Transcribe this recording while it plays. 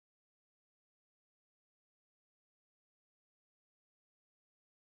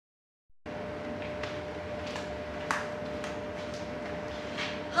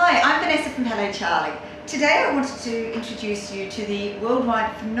from Hello Charlie. Today I wanted to introduce you to the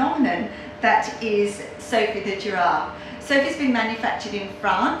worldwide phenomenon that is Sophie the Giraffe. Sophie's been manufactured in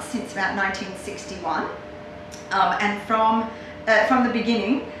France since about 1961, and from the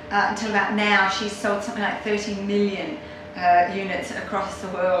beginning until about now she's sold something like 30 million units across the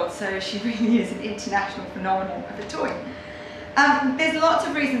world, so she really is an international phenomenon of a toy. There's lots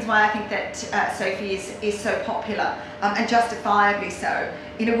of reasons why I think that Sophie is so popular, and justifiably so.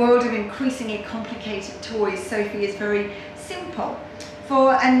 In a world of increasingly complicated toys, Sophie is very simple.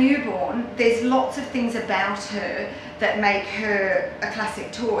 For a newborn, there's lots of things about her that make her a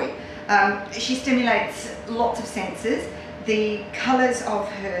classic toy. She stimulates lots of senses. The colours of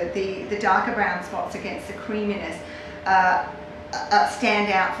her, the darker brown spots against the creaminess,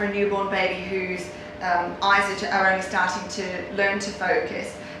 stand out for a newborn baby whose eyes are only starting to learn to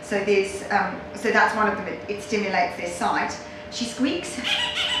focus. So that's one of them. It stimulates their sight. She squeaks,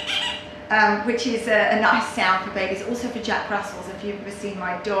 which is a nice sound for babies. Also for Jack Russells. If you've ever seen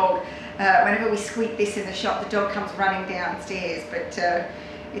my dog, whenever we squeak this in the shop, the dog comes running downstairs. But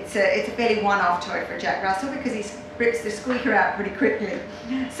it's a fairly one-off toy for Jack Russell because he rips the squeaker out pretty quickly.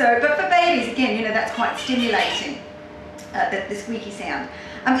 But for babies, again, you know, that's quite stimulating, the squeaky sound.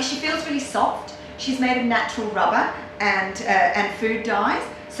 She feels really soft. She's made of natural rubber and food dyes,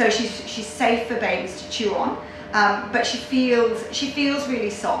 so she's safe for babies to chew on. But she feels really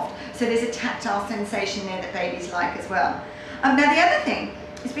soft. So there's a tactile sensation there that babies like as well. Now the other thing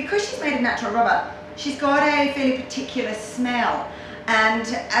is, because she's made of natural rubber, she's got a fairly particular smell. And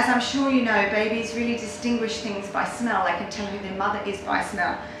as I'm sure you know, babies really distinguish things by smell. They can tell who their mother is by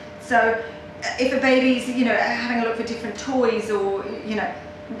smell. So if a baby's, you know, having a look for different toys, or, you know,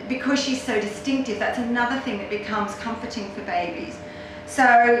 because she's so distinctive, that's another thing that becomes comforting for babies.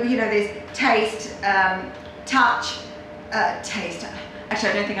 So, you know, there's taste, touch, taste. Actually,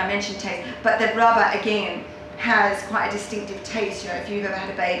 I don't think I mentioned taste, but the rubber, again, has quite a distinctive taste. You know, if you've ever had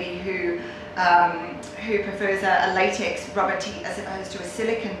a baby who prefers a latex rubber teeth as opposed to a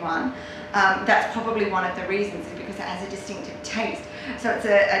silicone one, that's probably one of the reasons, is because it has a distinctive taste. So it's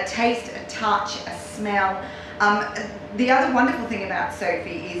a taste, a touch, a smell. The other wonderful thing about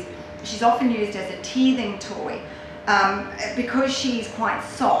Sophie is she's often used as a teething toy. Because she's quite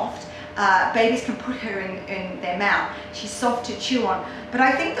soft, babies can put her in their mouth. She's soft to chew on. But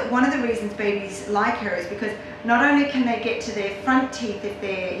I think that one of the reasons babies like her is because not only can they get to their front teeth if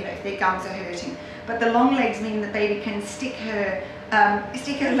their gums are hurting, but the long legs mean that baby can stick her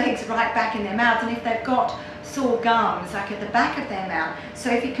legs right back in their mouth. And if they've got sore gums, like at the back of their mouth,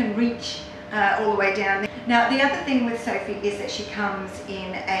 Sophie can reach all the way down. Now the other thing with Sophie is that she comes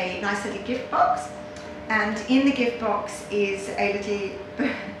in a nice little gift box, and in the gift box is a little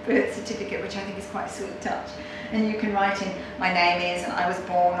birth certificate, which I think is quite a sweet touch, and you can write in my name is, and I was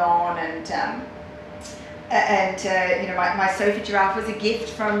born on, and you know, my Sophie Giraffe was a gift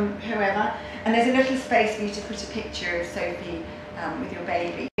from whoever, and there's a little space for you to put a picture of Sophie with your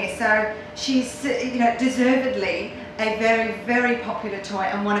baby. So she's, you know, deservedly a very, very popular toy,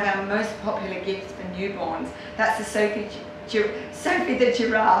 and one of our most popular gifts for newborns. That's the Sophie the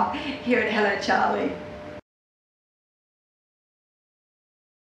Giraffe here at Hello Charlie.